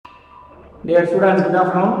Dear students, good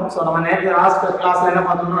afternoon. So, நம்ம நேத்து last classல என்ன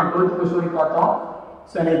பார்த்தோம்னா 12th question வரை பார்த்தோம்.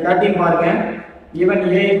 So, எனக்கு 13 பாருங்க. Given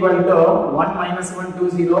A equal to 1 minus 1 2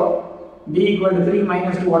 0, B equal to 3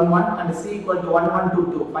 minus 2 1 1 and C equal to 1 1 2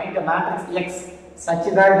 2. Find the matrix X such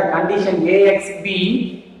that the condition AXB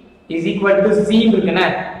is equal to C இருக்குனே.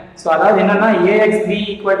 So, அதாவது என்னன்னா AXB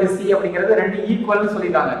equal to C அப்படிங்கிறது ரெண்டு ஈக்குவல்னு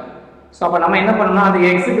சொல்லிட்டாங்க. So, அப்ப நம்ம என்ன பண்ணனும் அந்த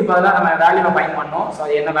x க்கு பதிலா நம்ம வேல்யூவை ஃபைண்ட் பண்ணனும். So,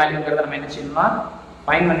 அது என்ன வேல்யூங்கறத நம்ம என்ன செய்யணும்னா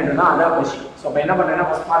find பண்ணிட்டோம்னா அதான் क्वेश्चन. சோ அப்ப என்ன பண்றேன்னா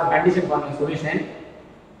ஃபர்ஸ்ட் பார்ட் கண்டிஷன் பாருங்க சொல்யூஷன்.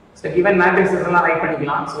 சோ given matrices எல்லாம் ரைட்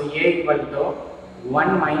பண்ணிக்கலாம். So A equal to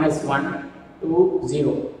 1 minus 1 2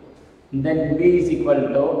 0. Then B is equal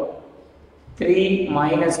to 3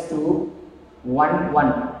 minus 2 1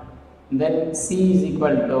 1. Then C is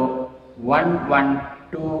equal to 1 1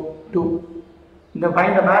 2 2. இந்த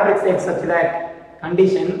find the matrix X such that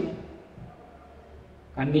condition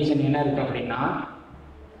என்ன இருக்கு அப்படினா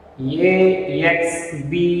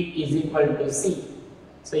AXB is equal to C.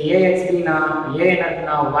 So AXB na A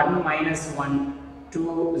na 1 minus 1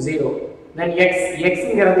 2 0. Then X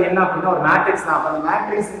ங்கிறது என்ன அப்படினா ஒரு matrix தான். அந்த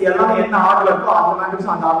மேட்ரிக்ஸ் எல்லாம் என்ன ஆர்டர்ல இருக்கோ அந்த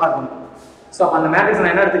மேட்ரிக்ஸ் அந்த ஆர்டர்ல இருக்கும். சோ அந்த மேட்ரிக்ஸ்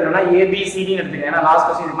நான் என்ன எடுத்துக்கிறேன்னா ABCD ன்னு எடுத்துக்கிறேன். ஏன்னா லாஸ்ட்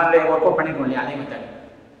क्वेश्चन இந்த மாதிரி வொர்க் அவுட் பண்ணிருக்கோம் இல்லையா அதே மெத்தட்.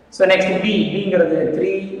 சோ நெக்ஸ்ட் B ங்கிறது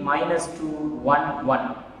 3 minus 2 1 1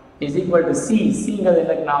 is equal to C. C ங்கிறது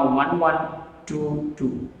என்னன்னா 1 1 2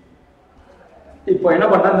 2. இப்போ என்ன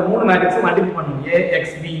பண்றேன் இந்த மூணு மேட்ரிக்ஸ் மல்டிப்ளை பண்ணனும் A X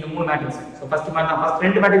B இந்த மூணு மேட்ரிக்ஸ். சோ ஃபர்ஸ்ட்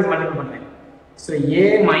ரெண்டு மேட்ரிக்ஸ் மல்டிப்ளை பண்றேன். So A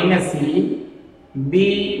minus C B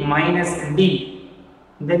minus D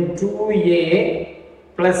then 2A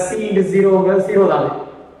plus C into 0 ங்கிறது 0 தான்.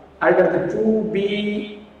 அடுத்து 2B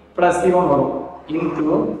plus 0 வரும் into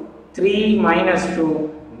 3 minus 2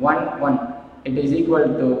 1 1 it is equal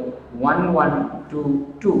to 1 1 2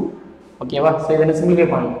 2. ஓகேவா? சோ இத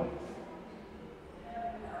சிம்பிளிஃபை பண்ணனும்.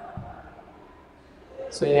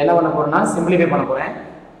 So என்ன பண்ண போறேன்னா சிம்பிளிஃபை பண்ண போறேன்.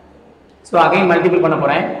 சோ அகைன் மல்டிபிள் பண்ண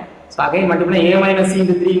போறேன். So again multiple A minus C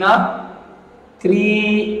into 3 னா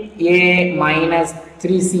 3A minus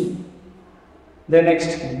 3C. Then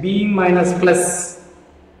next B minus plus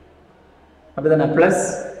அப்படிதானே plus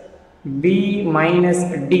B minus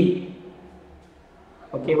D.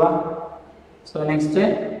 ஓகேவா? சோ நெக்ஸ்ட்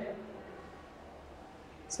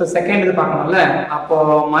So second இது பார்க்கணும்ல அப்போ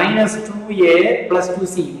minus 2A plus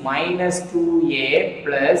 2C minus 2A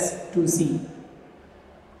plus 2C.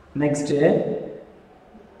 Next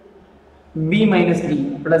B minus D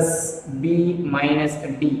plus B minus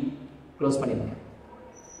D close பண்ணிடுங்க.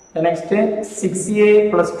 The next 6A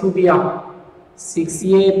plus 2B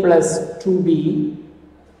 6A plus 2B.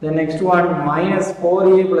 The next one minus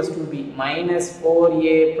 4A plus 2B minus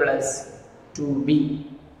 4A plus 2B.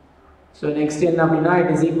 So next என்ன அப்படினா it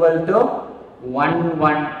is equal to 1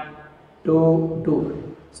 1 2 2.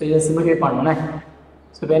 So இத simplify பண்ணனும்னா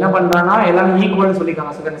so இப்போ என்ன பண்றானா எல்லாம் equal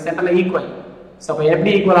சொல்லிருக்காங்க. சோ இந்த சென்டர்ல ஈக்குவல். சோ அப்ப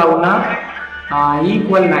எப்படி ஈக்குவல் ஆகும்னா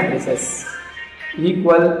ஈக்குவல் மேட்ரிசஸ்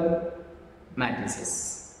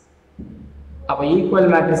அப்ப ஈக்குவல்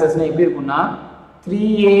மேட்ரிசஸ்னா எப்படி இருக்கும்னா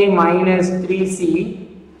 3A minus 3C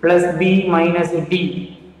plus B minus D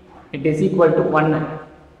it is equal to 1.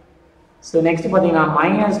 So next பாத்தீங்கன்னா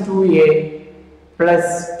minus 2A plus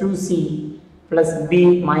 2C plus B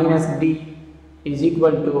minus D is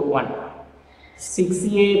equal to 1.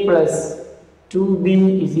 6A plus 2B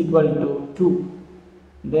is equal to 2.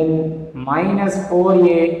 Then minus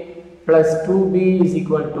 4A plus 2B is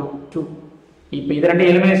equal to 2. இப்போ இது ரெண்டு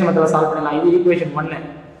elimination மெத்தட்ல solve பண்ணலாம். இது equation 1,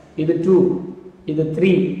 இது 2, இது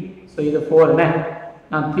 3, so இது 4 னே.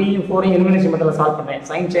 நான் 3 4 எலிமினேஷன் மெத்தட்ல சால்வ் பண்றேன்.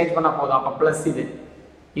 சைன் சேஞ்ச் பண்ணா போதும். அப்ப பிளஸ்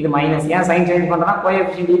இது மைனஸ். ஏன் சைன் சேஞ்ச் பண்றேன்னா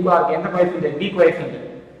கோஎஃபிஷியன்ட் ஈக்குவலா இருக்கு. எந்த கோஎஃபிஷியன்ட்? B coefficient.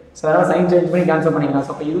 சோ அதனால சைன் சேஞ்ச் பண்ணி கேன்சல் பண்ணிக்கலாம்.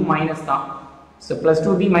 சோ அப்ப இது மைனஸ் தான். So plus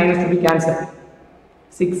 2B minus 2B cancel.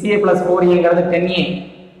 6A plus 4A ங்கிறது 10A.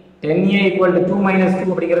 10A equal to 2 minus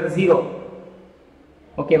 2 அப்படிங்கிறது 0.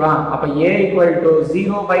 ஓகேவா? அப்ப A equal to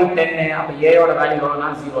 0 by 10. அப்ப A ஓட வேல்யூ எவ்வளவுனா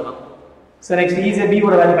 0 தான். சோ நெக்ஸ்ட் ஈஸியா B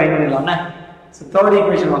ஓட value find பண்ணிடலாம்னா. So third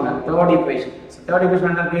equation வாங்க. Third equation. So third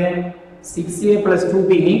equation என்ன இருக்கு? 6A plus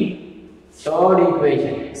 2B. Third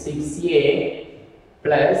equation 6A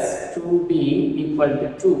plus 2B equal to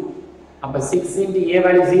 2. அப்ப 6 into A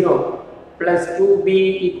value 0 plus 2B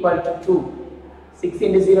equal to 2. 6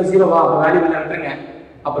 into 0 0 வா value இல்ல விட்டுருங்க.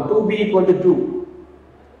 அப்ப 2B equal to 2.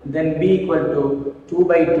 Then B equal to 2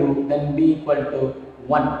 by 2. Then B equal to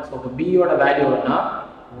 1. So அப்ப B ஓட value என்ன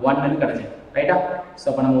 1 ன்னு கிடைச்சது. ரைட்டா? சோ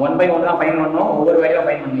அப்ப நம்ம 1 by 1 தான் ஃபைண்ட் பண்ணனும். ஒவ்வொரு வேல்யூ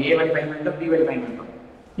ஃபைண்ட் பண்ணனும். A வேல்யூ ஃபைண்ட் பண்ணிட்டோம், B வேல்யூ ஃபைண்ட் பண்ணிட்டோம்.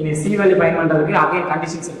 இனி C வேல்யூ ஃபைண்ட் பண்றதுக்கு அகைன்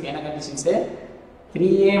கண்டிஷன்ஸ் இருக்கு. என்ன conditions?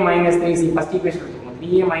 3A minus 3C first equation எடுத்துக்கோங்க.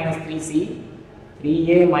 3A minus 3C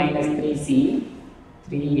 3A minus 3C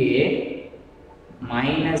 3A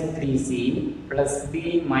minus 3c plus b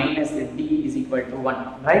minus d is equal to 1,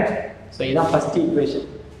 right? So இதான் first equation.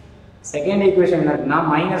 Second equation என்ன இருக்குன்னா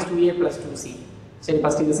minus 2a plus 2c. சரி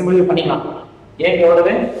first இது simplify பண்ணிக்கலாம். a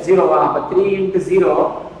எவ்வளவு 0 வா? அப்ப 3 into 0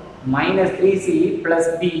 minus 3c plus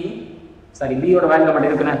b, sorry b ஓட வேல்யூ மட்டும்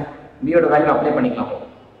இருக்குனே, b ஓட வேல்யூ அப்ளை பண்ணிக்கலாம்.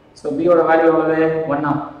 So b ஓட வேல்யூ எவ்வளவு 1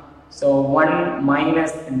 ஆ? So 1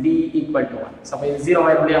 minus d equal to 1. So இது 0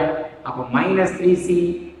 ஆயிடும் இல்லையா? அப்ப minus 3c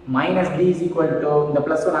minus d is equal to இந்த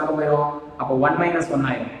plus 1 அங்க போயிடும். அப்ப 1 minus 1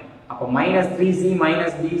 ஆயிடும். அப்ப minus 3c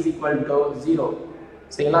minus d is equal to 0.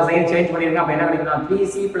 So எல்லா சைன் சேஞ்ச் பண்ணிருங்க. அப்ப என்ன கிடைக்கும்னா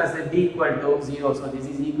 3c plus d equal to 0. So this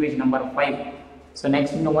is equation number 5. So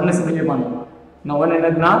next இந்த 1 சிம்பிளிஃபை பண்ணுவோம். இந்த 1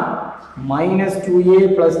 என்னதுன்னா minus 2a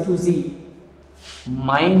plus 2c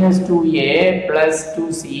minus 2a plus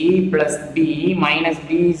 2c plus b minus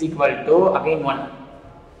d is equal to again 1,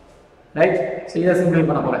 right? So இத simplify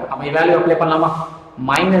பண்ண போறேன். அப்ப இந்த value apply பண்ணலாமா?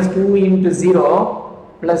 minus 2 into 0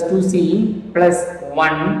 plus 2c plus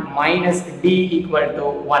 1 minus d equal to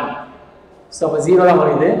 1. So அப்ப 0 தான்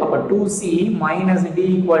வருது. அப்ப 2c minus d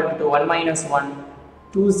equal to 1 minus 1,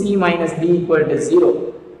 2c minus d equal to 0.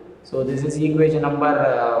 So this is equation number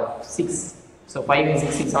 6. So 5 and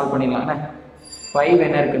 6 solve பண்ணிடலாம். 5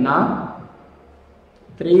 என்ன இருக்குன்னா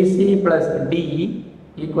 3c plus d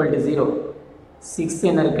equal to 0. 6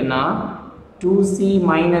 என்ன இருக்குன்னா 2c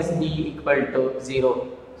minus d equal to 0.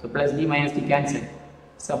 So plus d minus d cancel.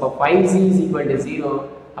 So அப்ப 5c is equal to 0.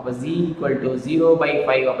 அப்ப z equal to 0 by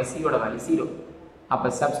 5. அப்ப c ஓட value 0.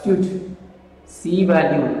 அப்ப substitute c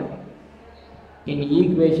value in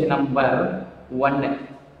equation number 1.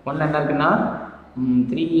 1 என்ன இருக்குன்னா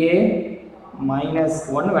 3a minus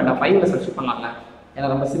 1 வேண்டாம் 5ல சப்ஸ்டிட்யூட் பண்ணலாம்ல. ஏன்னா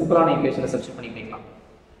ரொம்ப சிம்பிளான ஈக்குவேஷனை சப்ஸ்டிட்யூட் பண்ணி வைக்கலாம்.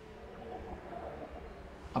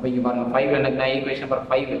 அப்ப இங்க பாருங்க 5 என்னன்னா ஈக்குவேஷன் நம்பர்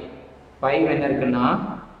 5. 5 என்ன இருக்குன்னா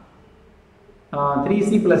 3c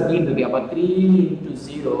plus d இருக்கு. அப்ப 3 into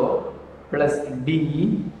 0 plus d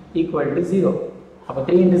equal to 0. அப்ப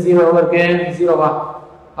 3 into 0 எவ்வளவு இருக்கு 0 வா?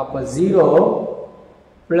 அப்ப 0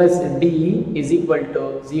 plus d is equal to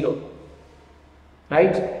 0,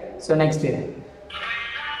 right? So next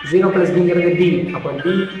 0 plus d ங்கிறது d. அப்ப d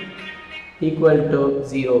equal to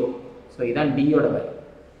 0. So இதான் d ஓட வேல்யூ.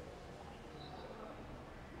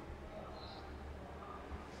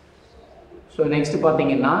 So next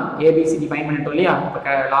பாத்தீங்கன்னா abcd ஃபைண்ட் பண்ணிட்டோம் இல்லையா?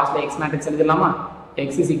 அப்ப லாஸ்ட்ல x மேட்ரிக்ஸ் எழுதலாமா? x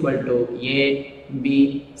is equal to a b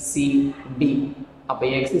c d. அப்ப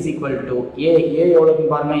x is equal to a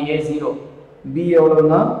எவ்வளவுன்னு பாருங்க, a 0, b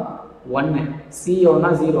எவ்வளவுன்னா 1, c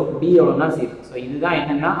எவ்வளவுனா 0, d எவ்வளவுனா 0. So இதுதான்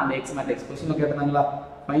என்னன்னா அந்த x மேட்ரிக்ஸ். क्वेश्चनல கேட்டாங்களா?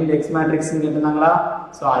 ஃபைண்ட் x மேட்ரிக்ஸ் கேட்டாங்களா?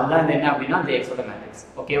 So அதுதான் என்ன அப்படினா அந்த x ஓட மேட்ரிக்ஸ்.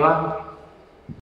 ஓகேவா?